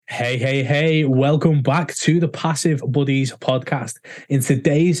Hey, welcome back to the Passive Buddies podcast. In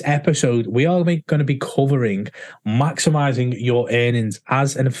today's episode, we are going to be covering maximizing your earnings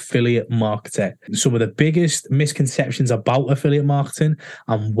as an affiliate marketer, some of the biggest misconceptions about affiliate marketing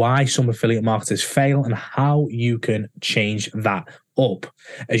and why some affiliate marketers fail and how you can change that up.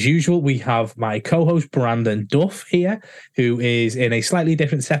 As usual, we have my co-host Brandon Duff here, who is in a slightly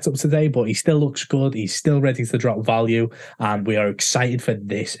different setup today, but he still looks good. He's still ready to drop value, and we are excited for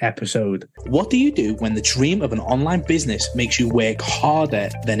this episode. What do you do when the dream of an online business makes you work harder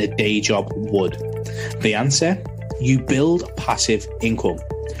than a day job would? The answer: you build passive income.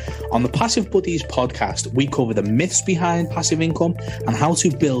 On the Passive Buddies podcast, we cover the myths behind passive income and how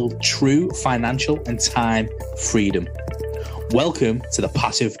to build true financial and time freedom. Welcome to the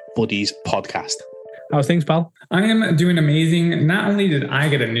Passive Buddies podcast. How's things, pal? I am doing amazing. Not only did I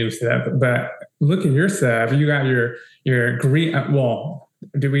get a new setup, but look at your setup. You got your green. Well,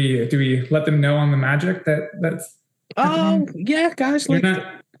 do we let them know on the magic that's? Oh yeah, guys. Like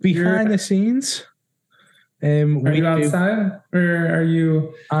behind the scenes. Are you outside or are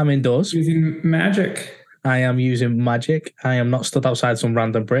you? I'm indoors using magic. I am using magic. I am not stood outside some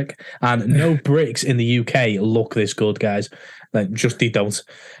random brick, and no bricks in the UK look this good, guys. Like, just they don't.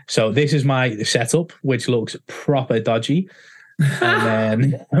 So this is my setup, which looks proper dodgy.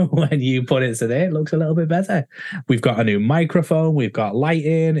 And then when you put it to there, it looks a little bit better. We've got a new microphone. We've got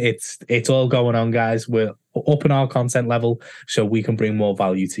lighting. It's all going on, guys. We're upping our content level so we can bring more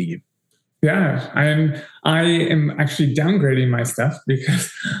value to you. Yeah, I am actually downgrading my stuff because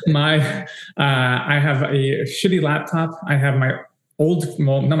I have a shitty laptop. I have my old,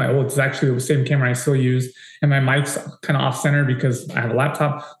 well, not my old, it's actually the same camera I still use, and my mic's kind of off center because I have a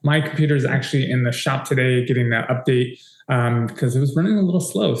laptop. My computer is actually in the shop today getting that update because it was running a little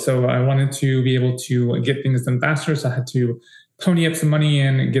slow. So I wanted to be able to get things done faster. So I had to pony up some money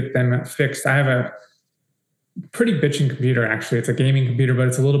and get them fixed. I have a pretty bitching computer, actually. It's a gaming computer, but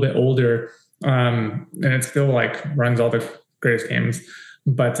it's a little bit older, and it still like runs all the greatest games.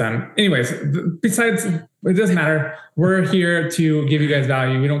 But anyways, besides, it doesn't matter. We're here to give you guys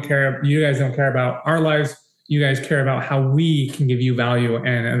value. We don't care. You guys don't care about our lives. You guys care about how we can give you value,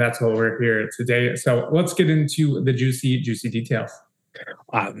 and that's what we're here today. So let's get into the juicy details.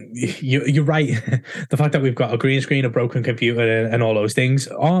 You're right. The fact that we've got a green screen, a broken computer, and all those things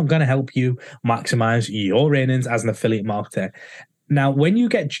are going to help you maximize your earnings as an affiliate marketer. Now, when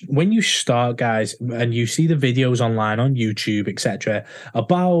you start, guys, and you see the videos online on YouTube, etc.,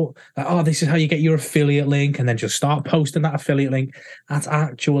 about this is how you get your affiliate link, and then just start posting that affiliate link, that's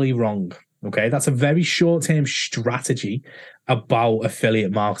actually wrong. Okay, that's a very short-term strategy about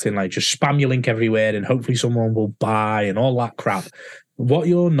affiliate marketing, like just spam your link everywhere and hopefully someone will buy and all that crap. What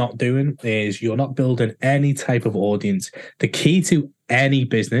you're not doing is you're not building any type of audience. The key to any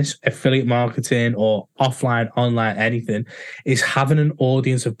business, affiliate marketing or offline, online, anything, is having an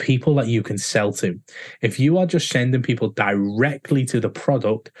audience of people that you can sell to. If you are just sending people directly to the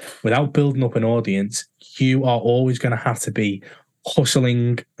product without building up an audience, you are always going to have to be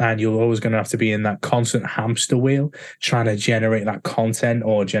hustling, and you're always going to have to be in that constant hamster wheel trying to generate that content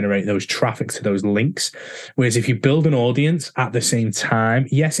or generate those traffic to those links. Whereas if you build an audience at the same time,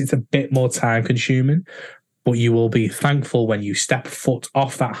 yes, it's a bit more time consuming, but you will be thankful when you step foot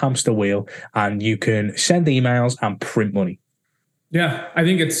off that hamster wheel and you can send emails and print money. Yeah, I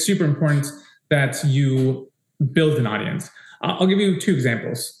think it's super important that you build an audience. I'll give you two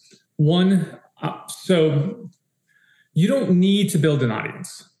examples. One, so you don't need to build an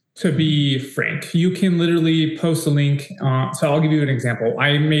audience, to be frank. You can literally post a link. So I'll give you an example.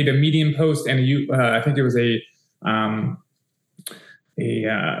 I made a Medium post and I think it was a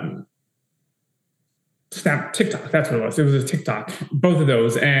Snap TikTok. That's what it was. It was a TikTok, both of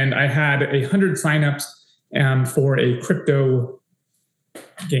those. And I had 100 signups for a crypto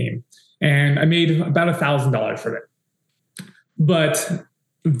game. And I made about $1,000 for it. But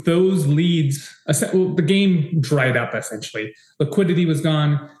those leads, the game dried up essentially. Liquidity was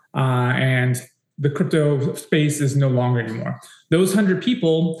gone, and the crypto space is no longer anymore. Those 100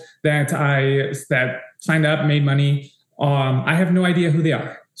 people that signed up, made money, I have no idea who they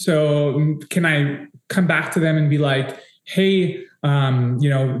are. So can I come back to them and be like, hey,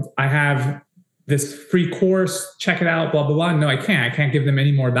 I have this free course, check it out, blah, blah, blah. No, I can't. I can't give them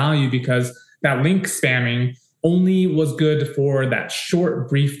any more value because that link spamming only was good for that short,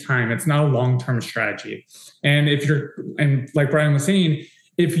 brief time. It's not a long-term strategy. And like Brian was saying,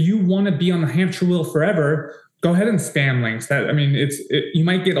 if you want to be on the hamster wheel forever, go ahead and spam links. You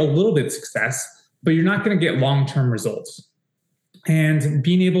might get a little bit of success, but you're not going to get long-term results. And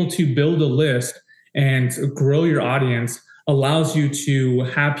being able to build a list and grow your audience, allows you to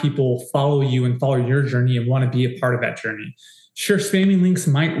have people follow you and follow your journey and want to be a part of that journey. Sure, spamming links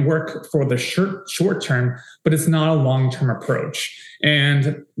might work for the short term, but it's not a long-term approach.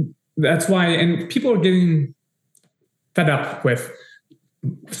 And that's why, and people are getting fed up with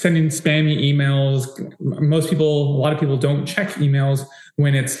sending spammy emails. A lot of people don't check emails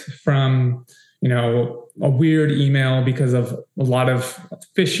when it's from, a weird email because of a lot of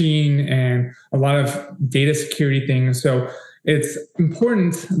phishing and a lot of data security things. So it's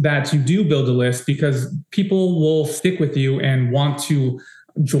important that you do build a list because people will stick with you and want to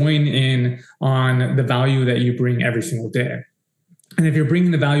join in on the value that you bring every single day. And if you're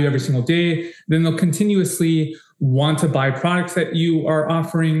bringing the value every single day, then they'll continuously want to buy products that you are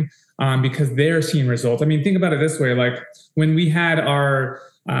offering because they're seeing results. I mean, think about it this way: like when we had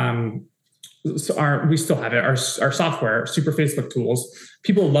we still have it, our software, Super Facebook Tools,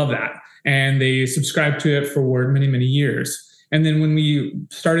 people love that. And they subscribed to it for many, many years. And then when we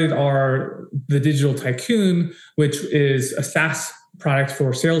started the Digital Tycoon, which is a SaaS product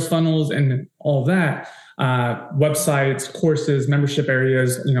for sales funnels and all that, websites, courses, membership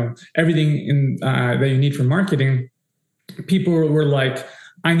areas, everything that you need for marketing, people were like,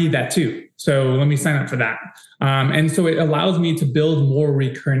 I need that too. So let me sign up for that. And so it allows me to build more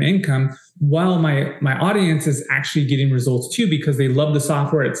recurring income while my audience is actually getting results too, because they love the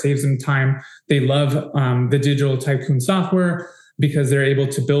software. It saves them time. They love the Digital Tycoon software because they're able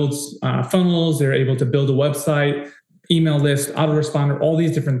to build funnels. They're able to build a website, email list, autoresponder, all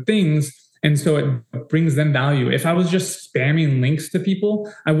these different things. And so it brings them value. If I was just spamming links to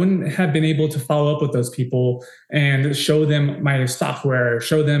people, I wouldn't have been able to follow up with those people and show them my software,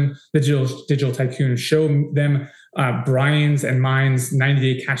 show them the Digital Tycoon, show them Brian's and mine's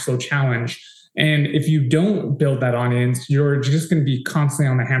 90-day cash flow challenge. And if you don't build that audience, you're just going to be constantly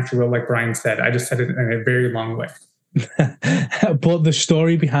on the hamster wheel, like Brian said. I just said it in a very long way. But the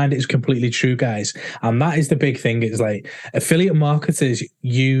story behind it is completely true, guys, and that is the big thing. It's like affiliate marketers,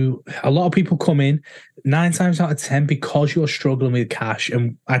 a lot of people come in 9 times out of 10 because you're struggling with cash,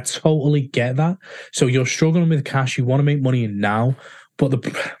 and I totally get that. So you're struggling with cash, you want to make money now, but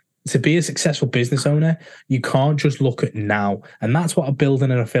to be a successful business owner, you can't just look at now. And that's what building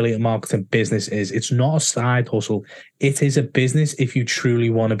an affiliate marketing business is. It's not a side hustle. It is a business if you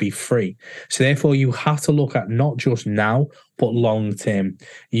truly want to be free. So therefore, you have to look at not just now, but long term.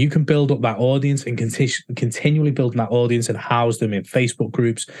 You can build up that audience and continually building that audience and house them in Facebook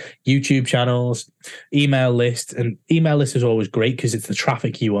groups, YouTube channels, email lists. And email list is always great because it's the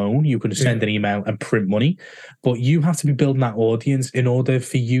traffic you own. You can send an email and print money, but you have to be building that audience in order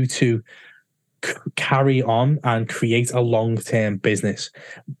for you to carry on and create a long-term business.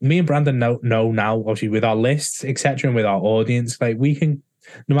 Me and Brandon know now, obviously, with our lists, etc., and with our audience, like we can,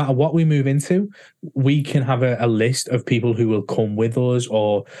 no matter what we move into, we can have a list of people who will come with us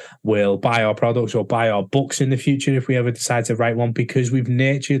or will buy our products or buy our books in the future if we ever decide to write one, because we've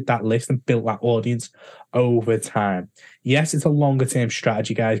nurtured that list and built that audience over time. Yes, it's a longer term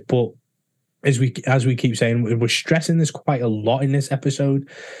strategy, guys, but as we keep saying, we're stressing this quite a lot in this episode.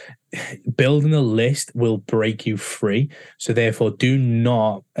 Building a list will break you free. So therefore, do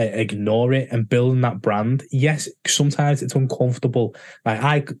not ignore it and building that brand. Yes, sometimes it's uncomfortable.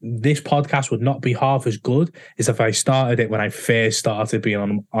 This podcast would not be half as good as if I started it when I first started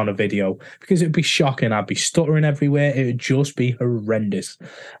being on a video, because it'd be shocking. I'd be stuttering everywhere. It would just be horrendous.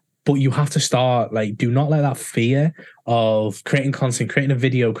 But you have to start. Do not let that fear of creating content, creating a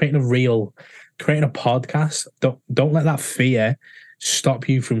video, creating a reel, creating a podcast. Don't let that fear stop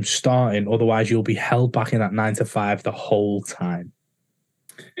you from starting. Otherwise, you'll be held back in that 9 to 5 the whole time.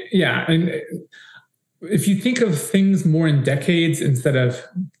 Yeah, and if you think of things more in decades instead of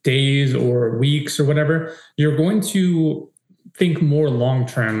days or weeks or whatever, you're going to think more long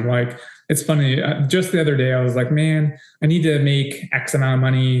term. Like, it's funny, just the other day I was like, man, I need to make X amount of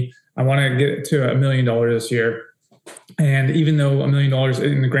money. I want to get to $1 million this year. And even though $1 million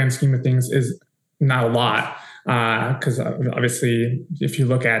in the grand scheme of things is not a lot, because obviously if you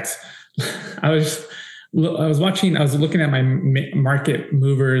look at, I was looking at my market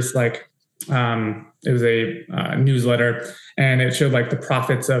movers, it was a newsletter, and it showed the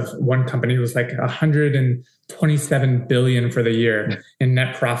profits of one company was $127 billion for the year in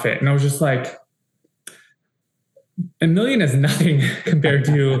net profit. And I was just like, $1 million is nothing compared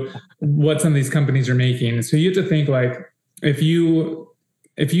to what some of these companies are making. So you have to think if you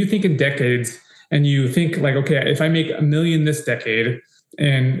think in decades and you think okay, if I make $1 million this decade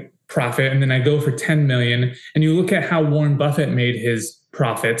in profit, and then I go for 10 million, and you look at how Warren Buffett made his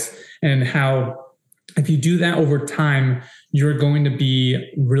profits and how if you do that over time, you're going to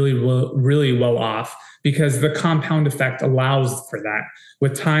be really well off, because the compound effect allows for that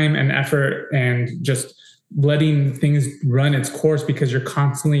with time and effort and just letting things run its course, because you're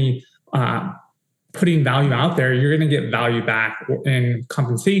constantly putting value out there. You're going to get value back in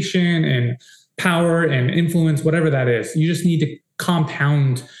compensation and power and influence, whatever that is. You just need to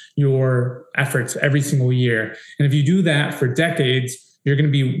compound your efforts every single year. And if you do that for decades, you're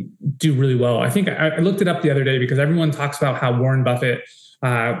going to do really well. I think I looked it up the other day, because everyone talks about how Warren Buffett,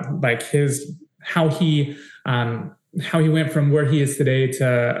 how he went from where he is today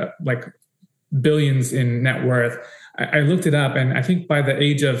to like billions in net worth. I looked it up, and I think by the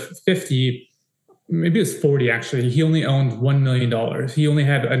age of 50, maybe it was 40 actually, he only owned $1 million. He only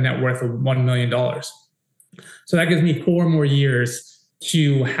had a net worth of $1 million. So that gives me 4 more years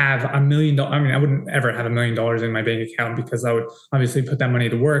to have $1 million. I mean, I wouldn't ever have $1 million in my bank account, because I would obviously put that money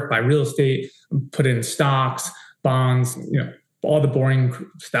to work, buy real estate, put in stocks, bonds, all the boring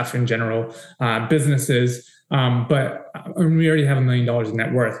stuff in general, businesses. But we already have $1 million in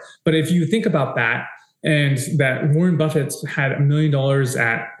net worth. But if you think about that, and that Warren Buffett's had $1 million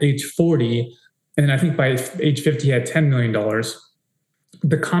at age 40, and I think by age 50 he had $10 million,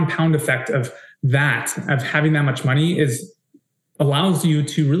 the compound effect of that, of having that much money, allows you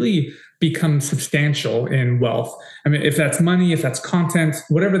to really become substantial in wealth. I mean, if that's money, if that's content,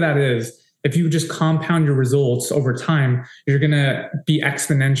 whatever that is, if you just compound your results over time, you're going to be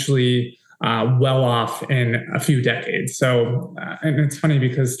exponentially well off in a few decades. So, and it's funny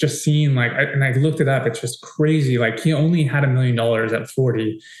because just seeing and I looked it up, it's just crazy. Like, he only had $1 million at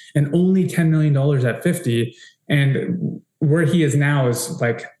 40 and only $10 million at 50. And where he is now is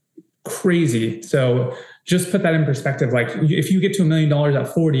like crazy. So just put that in perspective. Like, if you get to $1 million at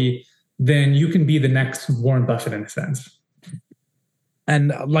 40, then you can be the next Warren Buffett in a sense.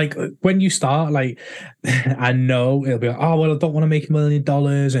 And like, when you start, like, I know it'll be like, oh, well, I don't want to make $1 million.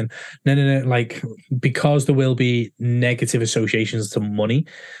 And no, like, because there will be negative associations to money.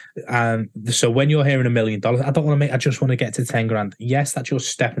 And so when you're hearing $1 million, I just want to get to 10 grand. Yes, that's your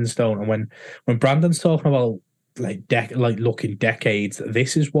stepping stone. And when Brandon's talking about looking decades,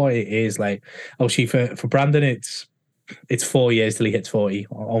 this is what it is. Like, obviously for Brandon, it's 4 years till he hits 40,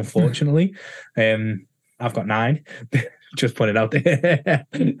 unfortunately. I've got 9. Just put it out there.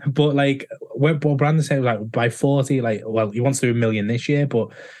 But like, what Brandon said, like, by 40, like, well, he wants to do $1 million this year, but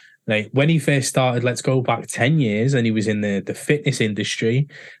like, when he first started, let's go back 10 years, and he was in the fitness industry,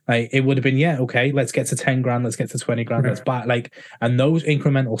 like, it would have been, yeah, okay, let's get to 10 grand, let's get to 20 grand, let's buy, like, and those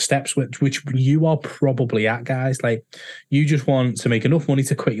incremental steps, which you are probably at, guys, like, you just want to make enough money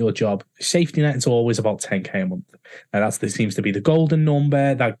to quit your job. Safety net is always about 10K a month. Now this seems to be the golden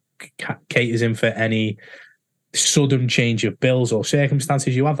number that caters in for any sudden change of bills or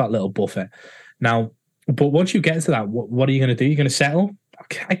circumstances. You have that little buffer now, but once you get to that, what are you going to do? You're going to settle?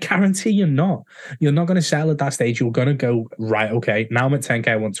 I guarantee you're not going to settle at that stage. You're going to go, right, okay, now I'm at 10K,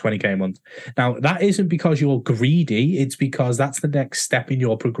 I want 20K a month. Now, that isn't because you're greedy, it's because that's the next step in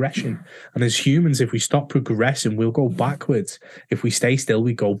your progression. And as humans, if we stop progressing, we'll go backwards. If we stay still,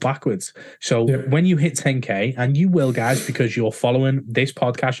 we go backwards. So when you hit 10K, and you will, guys, because you're following this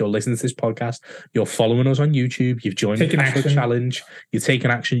podcast, you're listening to this podcast, you're following us on YouTube, you've joined the Cashflow Challenge, you're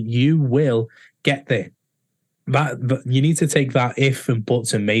taking action, you will get there. But you need to take that if and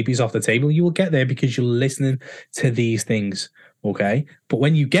buts and maybes off the table. You will get there because you're listening to these things, okay? But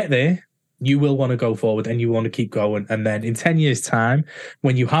when you get there, you will want to go forward and you want to keep going. And then in 10 years' time,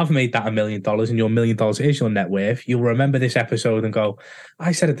 when you have made that $1 million and your $1 million is your net worth, you'll remember this episode and go,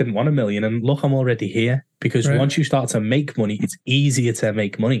 I said I didn't want $1 million, and look, I'm already here. Because once you start to make money, it's easier to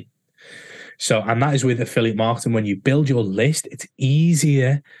make money. So, and that is with affiliate marketing. When you build your list, it's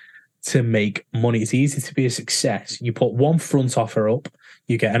easier to make money. It's easy to be a success. You put one front offer up,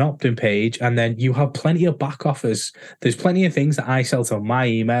 you get an opt-in page, and then you have plenty of back offers. There's plenty of things that I sell to my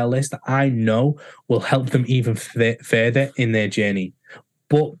email list that I know will help them even further in their journey.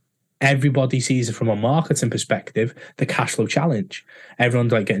 But everybody sees it from a marketing perspective, the Cashflow Challenge.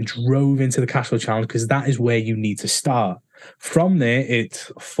 Everyone's like getting drove into the Cashflow Challenge because that is where you need to start. From there,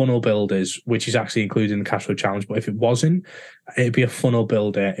 it's funnel builders, which is actually included in the Cashflow Challenge. But if it wasn't, it'd be a funnel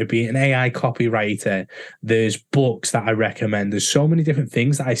builder. It'd be an AI copywriter. There's books that I recommend. There's so many different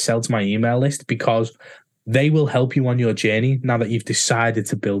things that I sell to my email list because they will help you on your journey now that you've decided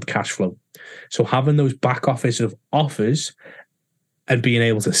to build cash flow. So having those back office of offers and being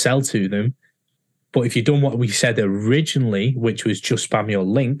able to sell to them. But if you've done what we said originally, which was just spam your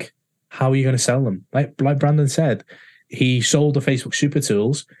link, how are you going to sell them? Like Brandon said, he sold the Facebook Super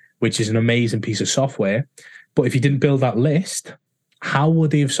Tools, which is an amazing piece of software. But if he didn't build that list, how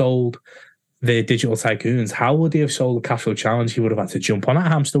would he have sold the digital tycoons, how would he have sold the cash flow challenge? He would have had to jump on that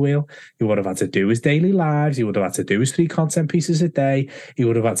hamster wheel. He would have had to do his daily lives. He would have had to do his 3 content pieces a day. He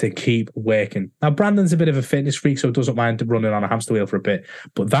would have had to keep working. Now, Brandon's a bit of a fitness freak, so doesn't mind running on a hamster wheel for a bit.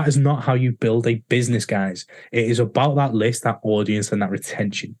 But that is not how you build a business, guys. It is about that list, that audience, and that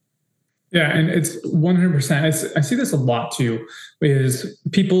retention. Yeah, and it's 100%. I see this a lot too, is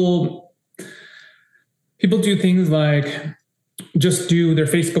people do things like just do their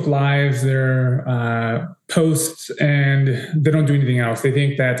Facebook lives, their posts, and they don't do anything else. They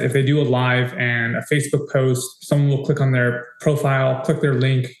think that if they do a live and a Facebook post, someone will click on their profile, click their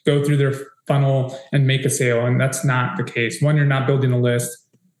link, go through their funnel and make a sale. And that's not the case. 1, you're not building a list.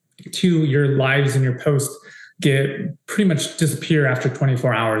 2, your lives and your posts get pretty much disappear after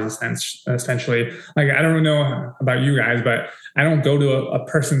 24 hours, essentially. Like, I don't know about you guys, but I don't go to a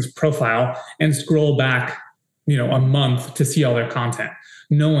person's profile and scroll back a month to see all their content.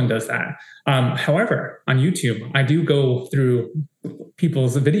 No one does that. However, on YouTube, I do go through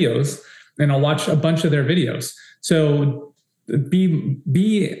people's videos and I'll watch a bunch of their videos. So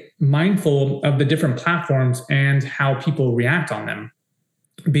be mindful of the different platforms and how people react on them.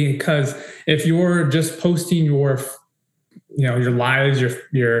 Because if you're just posting your lives,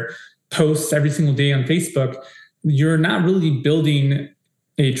 your posts every single day on Facebook, you're not really building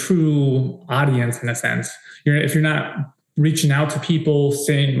a true audience in a sense. If you're not reaching out to people,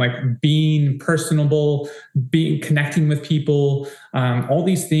 saying, like, being personable, connecting with people, all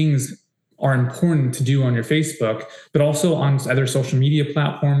these things are important to do on your Facebook, but also on other social media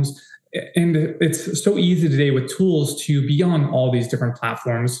platforms. And it's so easy today with tools to be on all these different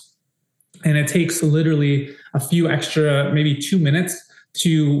platforms. And it takes literally a few extra, maybe 2 minutes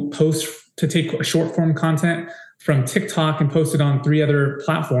to take a short form content from TikTok and post it on 3 other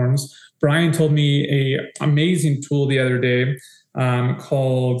platforms. Brian told me an amazing tool the other day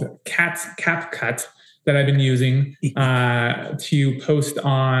called CapCut that I've been using to post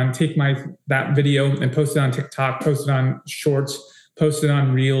on, take that video and post it on TikTok, post it on Shorts, post it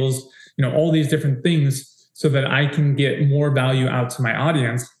on Reels, all these different things so that I can get more value out to my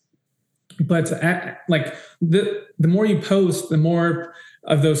audience. But the more you post, the more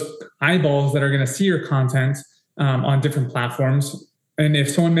of those eyeballs that are going to see your content on different platforms. And if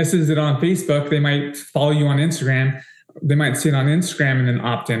someone misses it on Facebook, they might follow you on Instagram. They might see it on Instagram and then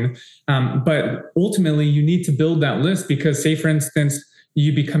opt in. But ultimately, you need to build that list because, say, for instance,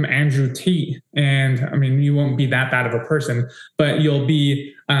 you become Andrew Tate. And I mean, you won't be that bad of a person, but you'll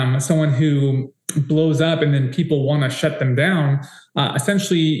be someone who blows up and then people want to shut them down.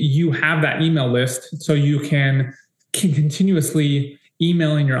 Essentially, you have that email list so you can continuously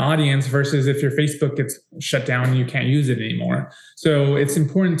emailing your audience versus if your Facebook gets shut down and you can't use it anymore. So it's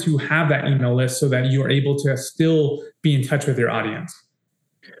important to have that email list so that you are able to still be in touch with your audience.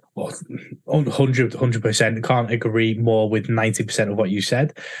 Well, 100%. Can't agree more with 90% of what you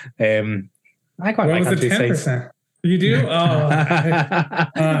said. I quite like the 10%. You do? Oh,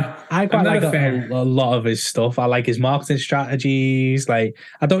 I quite like a lot of his stuff. I like his marketing strategies. Like,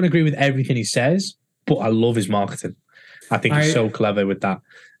 I don't agree with everything he says, but I love his marketing. I think he's so clever with that.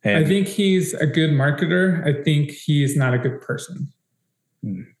 I think he's a good marketer. I think he's not a good person.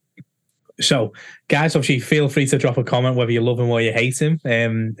 So, guys, obviously, feel free to drop a comment whether you love him or you hate him.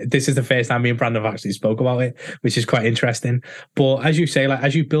 This is the first time me and Brandon have actually spoke about it, which is quite interesting. But as you say, like,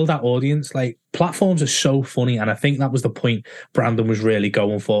 as you build that audience, like, platforms are so funny. And I think that was the point Brandon was really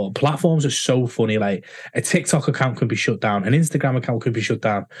going for. Platforms are so funny. Like, a TikTok account could be shut down. An Instagram account could be shut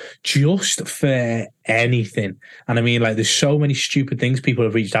down just for anything. And I mean, like, there's so many stupid things people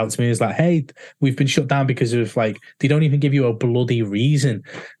have reached out to me. It's like, hey, we've been shut down because of, like, they don't even give you a bloody reason.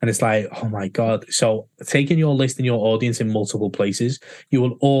 And it's like, oh my God. So taking your list and your audience in multiple places, you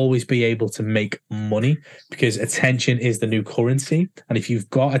will always be able to make money because attention is the new currency. And if you've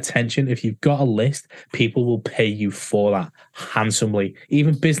got attention, if you've got a list, people will pay you for that handsomely.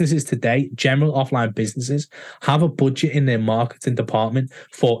 Even businesses today, general offline businesses, have a budget in their marketing department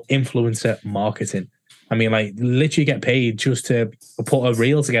for influencer marketing. I mean, like, literally get paid just to put a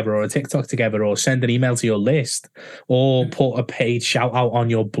reel together or a TikTok together or send an email to your list or put a paid shout out on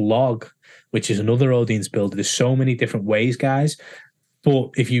your blog, which is another audience builder. There's so many different ways, guys. But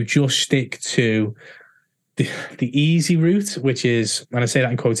if you just stick to the easy route, which is, and I say that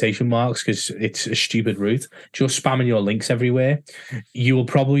in quotation marks because it's a stupid route, just spamming your links everywhere, you will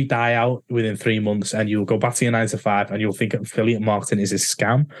probably die out within 3 months and you'll go back to your 9 to 5 and you'll think affiliate marketing is a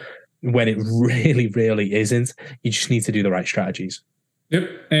scam when it really, really isn't. You just need to do the right strategies. Yep.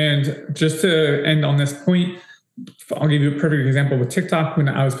 And just to end on this point, I'll give you a perfect example with TikTok. When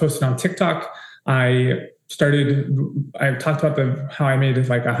I was posted on TikTok, I I talked about how I made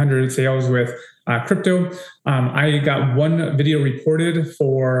like 100 sales with crypto. I got one video reported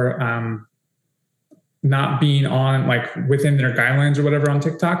for not being on like within their guidelines or whatever on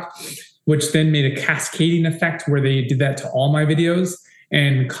TikTok, which then made a cascading effect where they did that to all my videos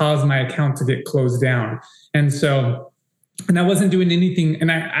and caused my account to get closed down. And I wasn't doing anything.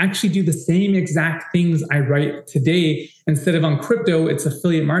 And I actually do the same exact things I write today. Instead of on crypto, it's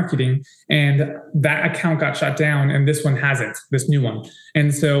affiliate marketing. And that account got shut down. And this one hasn't, this new one.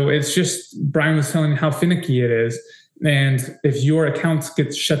 And so it's just, Brian was telling how finicky it is. And if your account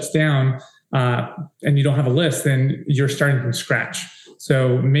gets shut down and you don't have a list, then you're starting from scratch.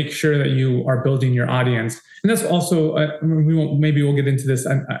 So make sure that you are building your audience. And that's also, maybe we'll get into this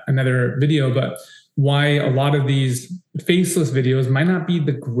another video, but why a lot of these faceless videos might not be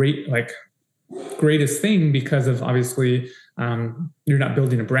the greatest thing, because of obviously you're not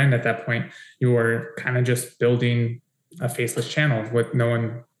building a brand at that point. You're kind of just building a faceless channel with no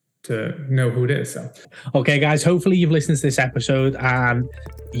one to know who it is. So, okay, guys, hopefully you've listened to this episode and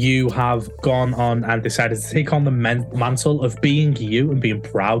you have gone on and decided to take on the mantle of being you and being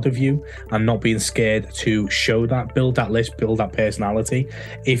proud of you and not being scared to show that, build that list, build that personality.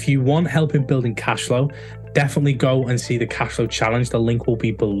 If you want help in building cash flow, definitely go and see the Cash Flow Challenge. The link will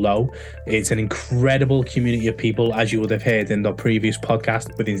be below. It's an incredible community of people, as you would have heard in the previous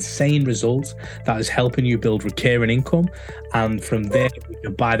podcast, with insane results that is helping you build recurring income. And from there, you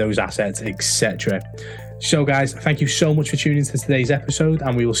can buy those assets, etc. So guys, thank you so much for tuning into today's episode,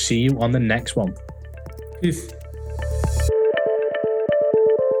 and we will see you on the next one. Peace.